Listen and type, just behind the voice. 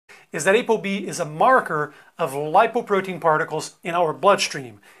is that ApoB is a marker of lipoprotein particles in our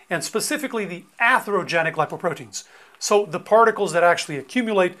bloodstream, and specifically the atherogenic lipoproteins. So the particles that actually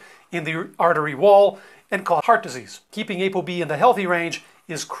accumulate in the artery wall and cause heart disease. Keeping ApoB in the healthy range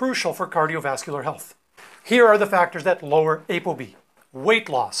is crucial for cardiovascular health. Here are the factors that lower ApoB. Weight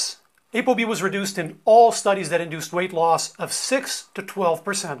loss. ApoB was reduced in all studies that induced weight loss of 6 to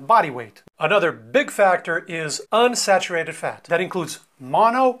 12% body weight. Another big factor is unsaturated fat. That includes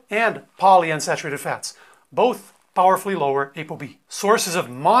mono and polyunsaturated fats. Both powerfully lower ApoB. Sources of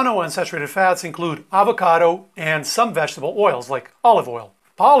monounsaturated fats include avocado and some vegetable oils like olive oil.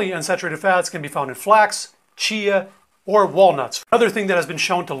 Polyunsaturated fats can be found in flax, chia, or walnuts. Another thing that has been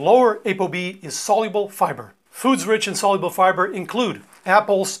shown to lower ApoB is soluble fiber. Foods rich in soluble fiber include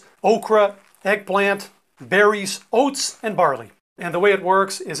apples, okra, eggplant, berries, oats, and barley. And the way it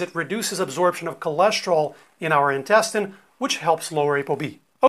works is it reduces absorption of cholesterol in our intestine, which helps lower ApoB.